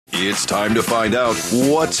It's time to find out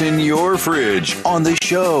what's in your fridge on the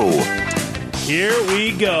show. Here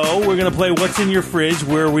we go. We're going to play What's in Your Fridge,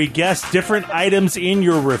 where we guess different items in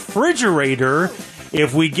your refrigerator.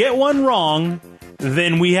 If we get one wrong,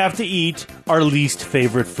 then we have to eat our least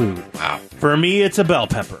favorite food. Wow. For me, it's a bell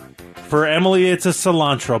pepper. For Emily, it's a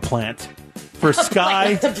cilantro plant. For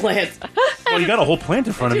Sky... The plant. Well, you got a whole plant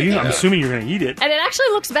in front of you. I'm assuming you're going to eat it. And it actually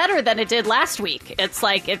looks better than it did last week. It's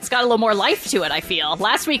like, it's got a little more life to it, I feel.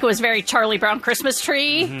 Last week it was very Charlie Brown Christmas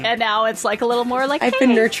tree, and now it's like a little more like, I've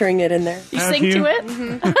been nurturing it in there. You sing to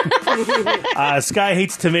it? Sky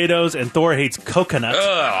hates tomatoes, and Thor hates coconut.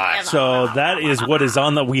 So that is what is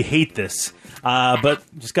on the... We hate this. But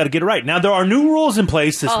just got to get it right. Now, there are new rules in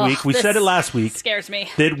place this week. We said it last week. Scares me.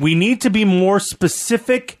 That we need to be more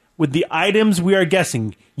specific with the items we are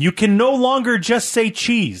guessing. You can no longer just say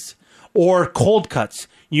cheese or cold cuts.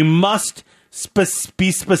 You must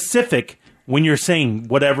be specific when you're saying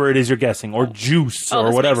whatever it is you're guessing, or juice or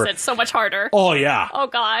this whatever. makes it so much harder. Oh, yeah. Oh,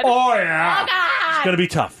 God. Oh, yeah. Oh, God. It's going to be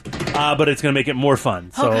tough, but it's going to make it more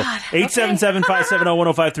fun. So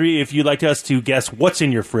 877-570-1053 if you'd like us to guess what's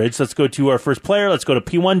in your fridge. Let's go to our first player. Let's go to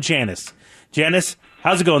P1 Janice. Janice,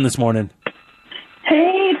 how's it going this morning?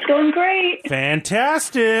 Hey, it's going great.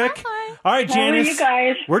 Fantastic. Hi. All right, Janice. How are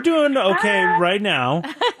you guys? We're doing okay right now.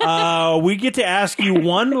 We get to ask you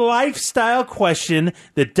one lifestyle question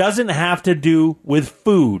that doesn't have to do with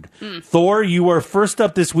food. Thor, you are first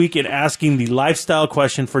up this week in asking the lifestyle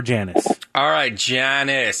question for Janice. All right,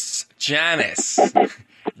 Janice.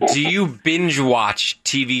 Do you binge watch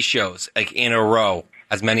TV shows like in a row,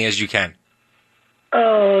 as many as you can?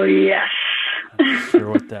 Oh, yes. I'm not sure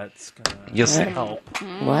what that's going You'll to see. help.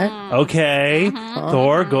 What? Okay.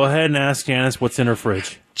 Thor, go ahead and ask Janice what's in her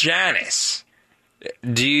fridge. Janice,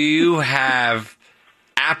 do you have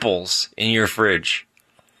apples in your fridge?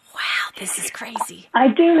 Wow, this is crazy. I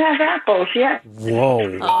do have apples, yes. Whoa.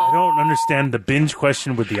 I don't understand the binge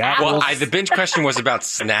question with the apples. Well, the binge question was about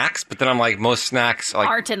snacks, but then I'm like, most snacks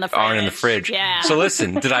Aren't in the fridge. Yeah. So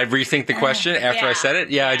listen, did I rethink the question after I said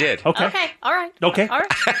it? Yeah, I did. Okay. All right. Okay. All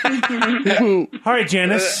right. All right,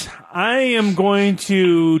 Janice. I am going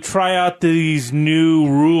to try out these new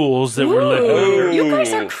rules that we're living under. You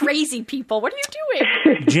guys are crazy people. What are you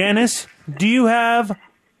doing? Janice, do you have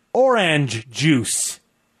orange juice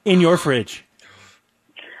in your fridge?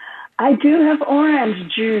 I do have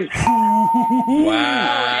orange juice. Wow.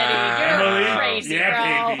 Eddie, you're crazy, bro.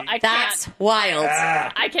 I can't. That's wild.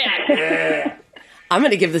 I can't. I'm going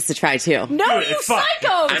to give this a try, too. No, you it's fine.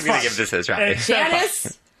 psychos. I'm going to give this a try.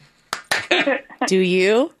 Janice, do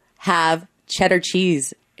you have cheddar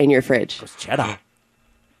cheese in your fridge? Cheddar.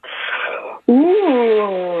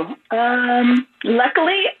 Ooh.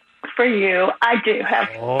 Luckily for you, I do have.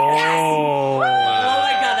 Oh. Oh,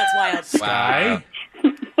 my God, that's wild. Sky?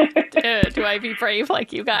 Do I be brave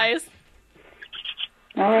like you guys?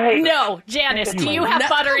 All right. No, Janice, do you have No,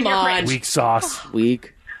 butter in your come on. fridge? Weak sauce.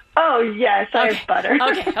 Weak. Oh, yes, I have butter.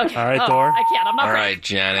 Okay. All right, Thor. I can't. I'm not All brave. right,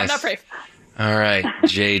 Janice. I'm not brave. All right,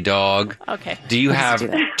 J-Dog. Okay. Do you have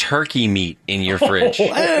turkey meat in your fridge?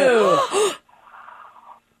 Like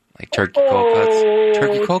turkey cold cuts?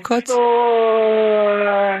 Turkey cold cuts?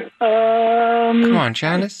 Come on,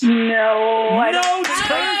 Janice. No, I No don't.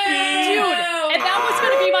 turkey! Dude, and that was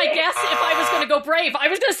going to be my guess if I was going to go brave. I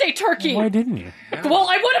was going to say turkey. Why didn't you? Well,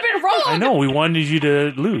 I would have been wrong. I know, we wanted you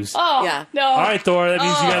to lose. Oh, Yeah. no. All right, Thor, that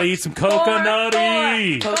means you got to eat some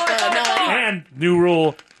coconutty. And new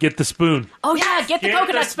rule, get the spoon. Oh, yeah, get the Get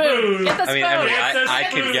coconut the spoon. spoon. Get the I spoon. mean, Emily, Get the I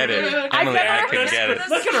could get it. spoon. Emily, I never- could get it.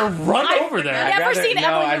 Look at her run over there. I've never seen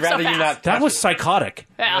Emily I'd move so rather you fast. not. That was psychotic.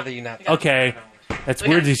 I'd Yeah. rather you not. Okay. That's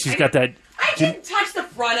weird that she's got that. I didn't touch the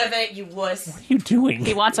front of it, you wuss. What are you doing?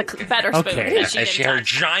 He wants a better spoon. Okay. that she And didn't her touch.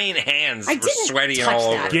 giant hands I were didn't sweaty touch and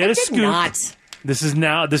all that. over. Get I a did scoop. not.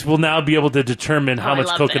 This will now be able to determine how Oh, I much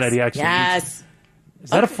love coconut this. he actually eats. Yes. Is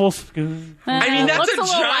that a full scoop? I mean, that's Looks a little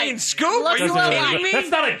giant light. scoop. Are Looks you a little kidding light. me? That's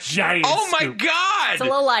not a giant Oh my scoop. god! It's a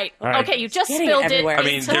little light. All right. Okay, you just Getting it spilled it. everywhere. I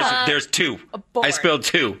mean, into there's two. board. I spilled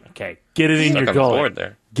two. Okay, get it in Stuck your on the gullet. board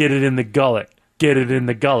there. Get it in the gullet. Get it in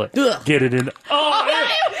the gullet. Ugh. Get it in the... Oh, Oh, ew, ew.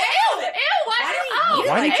 ew,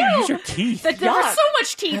 Why did you ew. use your teeth? There was Yuck. so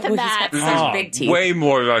much teeth in He's that. got such Oh, big teeth. Way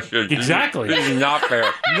more than I should. Exactly. This is not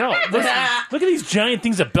fair. No, listen, look at these giant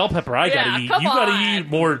things of bell pepper I Yeah, gotta eat. come You gotta on. eat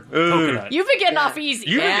more coconut. You've been getting off easy.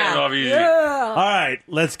 You've been getting off easy. All right,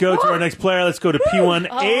 let's go to our next player. Let's go to P1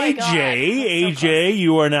 Oh my God. AJ. AJ,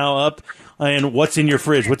 you are now up. And what's in your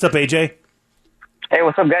fridge? What's up, AJ? Hey,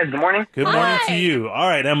 what's up, guys? Good morning. Good morning Hi. to you. All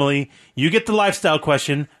right, Emily, you get the lifestyle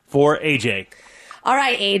question for AJ. All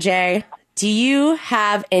right, AJ. Do you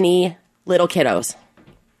have any little kiddos?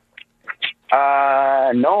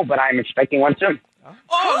 No, but I'm expecting one soon.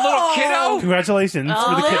 Oh, little kiddo. Congratulations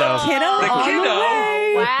for the kiddo. Kiddo? The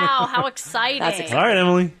kiddo. Wow, how exciting. That's exciting. All right,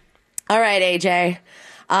 Emily. All right, AJ.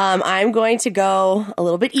 I'm going to go a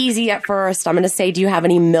little bit easy at first. I'm going to say, do you have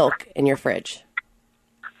any milk in your fridge?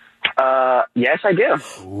 Yes, I do. I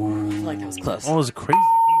feel like that was close. Oh, it was crazy.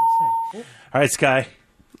 All right, Sky.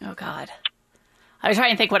 Oh, God. I was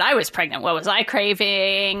trying to think when I was pregnant. What was I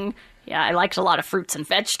craving? Yeah, I liked a lot of fruits and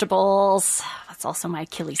vegetables. That's also my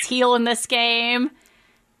Achilles heel in this game.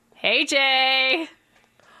 Hey, Jay.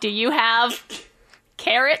 Do you have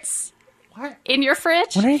carrots in your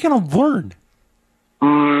fridge? When are you going to learn?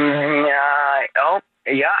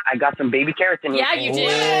 Yeah, I got some baby carrots in here. Yeah, you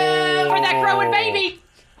did. For that growing baby.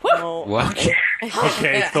 What?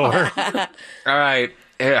 Okay, Thor. All right.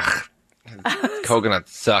 Ugh. Coconut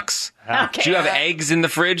sucks. Okay. Do you have eggs in the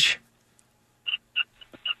fridge?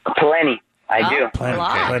 Plenty. I do. Plenty, A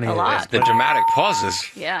lot. plenty. A lot. The dramatic pauses.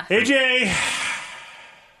 Yeah. AJ,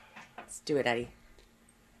 Let's do it, Eddie.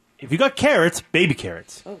 if you got carrots, baby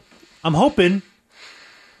carrots, I'm hoping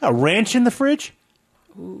a ranch in the fridge.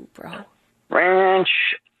 Ooh, bro. Ranch.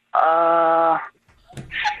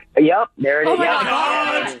 Yep, there it is. Yeah.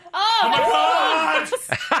 God! Oh,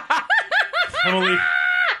 God! Emily,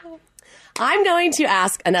 I'm going to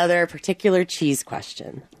ask another particular cheese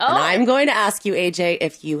question. And I'm going to ask you, AJ,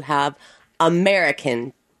 if you have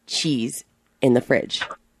American cheese in the fridge.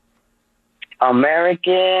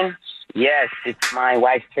 American. Yes, it's my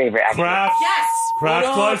wife's favorite. Actually. Kraft. Yes!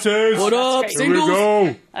 Kraft slices. What up, That's Here we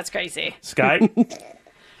go. that's crazy. Sky.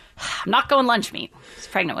 I'm not going lunch meat. It's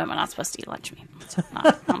pregnant women are not supposed to eat lunch meat. So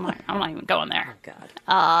I'm not even going there.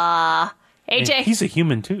 God. AJ. He's a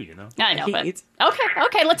human too, you know. I know, He but eats.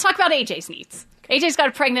 okay. Let's talk about AJ's needs. AJ's got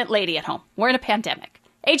a pregnant lady at home. We're in a pandemic.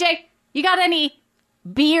 AJ, you got any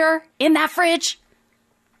beer in that fridge?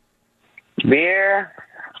 Beer.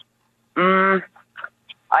 I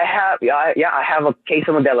have. Yeah, I have a case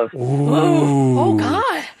of Modelo's. Oh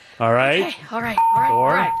God. All right. Okay. All right.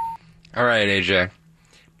 Thor? All right, AJ.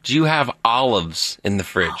 Do you have olives in the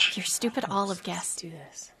fridge? Your stupid olive guess. Do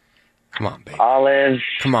this. Come on, baby. Olives.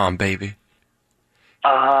 Come on, baby.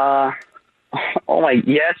 Oh my.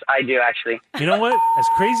 Yes, I do actually. You know what? As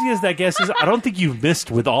crazy as that guess is, I don't think you've missed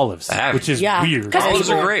with olives, haven't. which is Yeah. weird. 'Cause Olives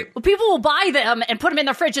people- are great. Well, people will buy them and put them in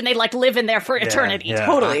their fridge, and they like live in there for eternity. yeah.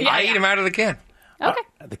 Totally. I eat them out of the can. Okay.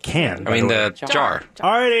 The can. I mean, by the way. jar.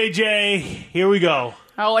 All right, AJ. Here we go.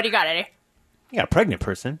 Oh, what do you got, Eddie? You got a pregnant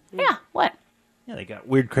person. Yeah. What? Yeah, they got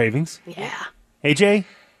weird cravings. Yeah. AJ, you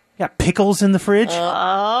got pickles in the fridge.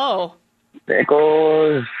 Oh.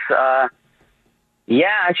 Pickles. Yeah,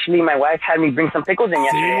 actually, my wife had me bring some pickles in See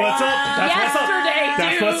yesterday. what's up? That's Yesterday, what's up.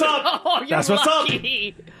 That's dude. what's up. Oh, you're That's what's up.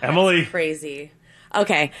 lucky. Emily. Crazy.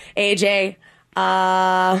 Okay, AJ,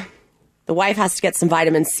 the wife has to get some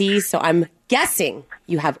vitamin C, so I'm guessing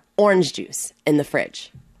you have orange juice in the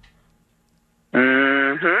fridge.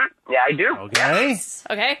 Mm-hmm. Yeah, I do. Okay.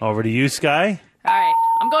 Okay. Over to you, Sky. All right.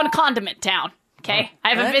 I'm going to Condiment Town. Okay. I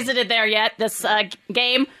haven't What? visited there yet this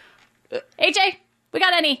game. AJ, we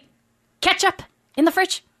got any ketchup in the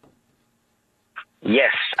fridge?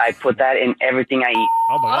 Yes, I put that in everything I eat.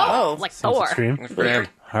 Oh my God. Oh, like Seems Thor. extreme. Good for him.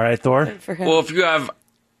 All right, Thor. for him. Well, if you have...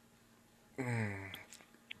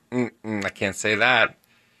 I can't say that.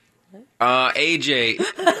 AJ...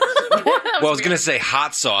 well, I was going to say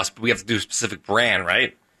hot sauce, but we have to do a specific brand,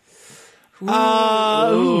 right?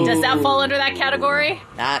 Does that fall under that category?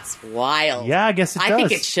 That's wild. Yeah, I guess it does. I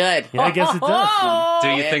think it should. Yeah, I guess it does. Do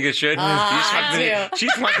you think it should? I She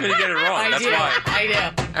just wants me to get it wrong. That's why.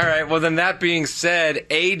 I do. All right. Well, then that being said,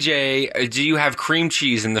 AJ, do you have cream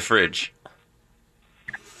cheese in the fridge?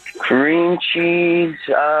 Cream cheese.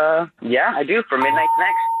 Yeah, I do for midnight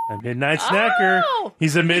snacks. A midnight snacker. Oh.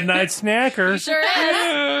 He's a midnight snacker. Sure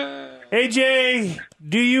is. AJ,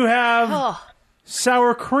 do you have Oh.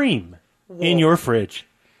 sour cream in your fridge?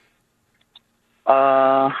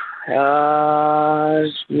 Where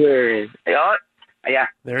is? Oh, yeah.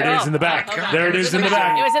 There it is in the back. Okay. There it is in the It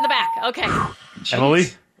back. was in the back. Okay. Emily?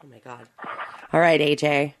 Oh my God. All right,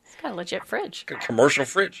 AJ. It's got a legit fridge. Good commercial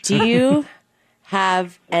fridge. Do you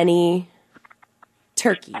have any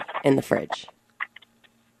turkey in the fridge?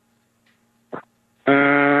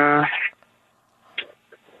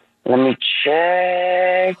 Let me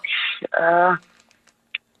check.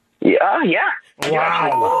 Yeah.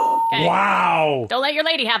 Wow. Okay. Wow. Don't let your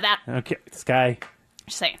lady have that. Okay, Sky.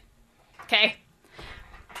 Just saying. Okay.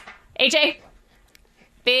 AJ,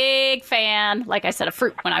 big fan, like I said, of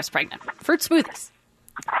fruit when I was pregnant. Fruit smoothies.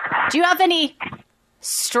 Do you have any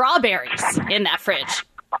strawberries in that fridge?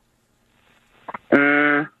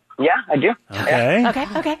 Yeah, I do. Okay.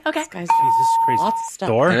 Okay. Guys, Jeez, this is crazy. lots of stuff.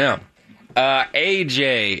 Thor? I know.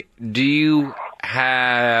 AJ, do you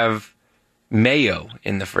have mayo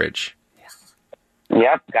in the fridge?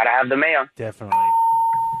 Yep, gotta have the mayo. Definitely.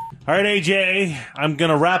 All right, AJ, I'm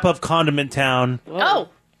going to wrap up Condiment Town Oh,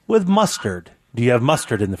 with mustard. Do you have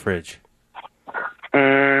mustard in the fridge?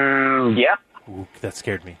 Yep. Ooh, that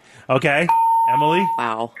scared me. Okay. Emily?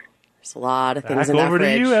 Wow. There's a lot of things Back in that over to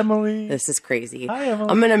fridge. you, Emily. This is crazy. Hi, Emily.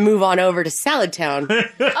 I'm going to move on over to Salad Town.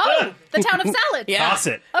 oh, the town of salad. Yeah. Toss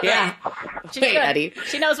it. Okay. Yeah. She's Wait, good. Eddie.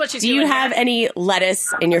 She knows what she's Do doing. you have here. any lettuce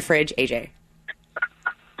in your fridge, AJ?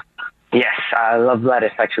 Yes, I love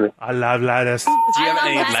lettuce, actually. I love lettuce. Do you have love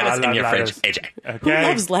any lettuce. lettuce I in your love fridge, lettuce. AJ? Who Okay.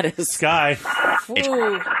 loves lettuce? Sky.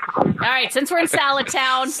 Ooh. All right, since we're in Salad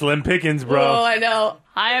Town, Slim pickings, Oh, bro. I know.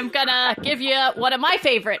 I am gonna give you one of my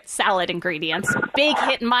favorite salad ingredients. Big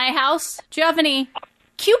hit in my house. Do you have any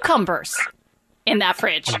cucumbers in that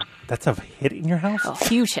fridge? That's a hit in your house? Oh,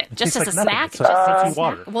 huge hit. Just Tastes as like a nothing. snack. It's like Just as a filthy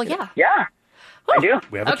water. snack. Well, yeah. Yeah, I do.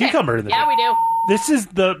 We have a Okay. cucumber in the Yeah, we do. This is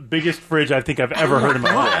the biggest fridge I think I've ever heard in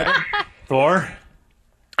my life. Thor?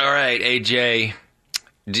 All right, AJ,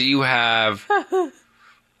 do you have...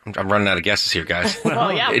 I'm running out of guesses here, guys.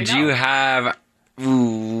 Well, yeah, we Do know. you have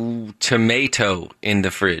tomato in the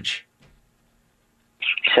fridge?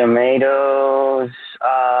 Tomatoes.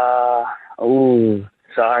 Ooh,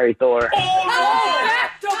 sorry, Thor.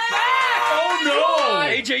 Oh, no!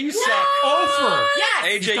 AJ, you suck. Over!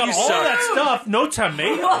 AJ, Got you all suck. that stuff, no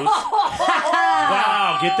tomatoes.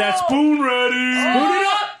 Wow, get that spoon ready. Spoon it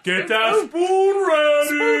up. Get that spoon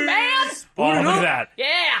ready. Man! Oh, look at that. Yeah.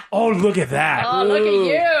 Oh, look at that. Oh, look at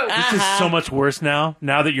you. This is so much worse now.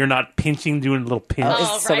 Now that you're not pinching, doing a little pinch.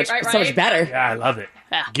 Oh, It's so right, much, right, so much right. better. Yeah, I love it.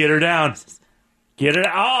 Yeah. Get her down. Get her.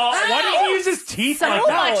 Oh, why did he use his teeth So like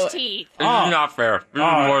that? much teeth. This is not fair. This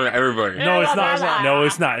Oh. is more than everybody. No, it's Yeah, not. No,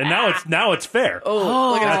 it's not. And now it's fair.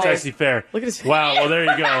 Oh, look at That's his actually fair. Look at his face. Wow. Well, there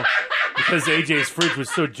you go. Because AJ's fridge was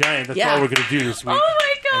so giant, that's Yeah. all we're gonna do this week. Oh,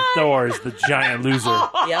 my God. And Thor is the giant loser.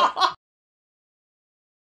 Yep.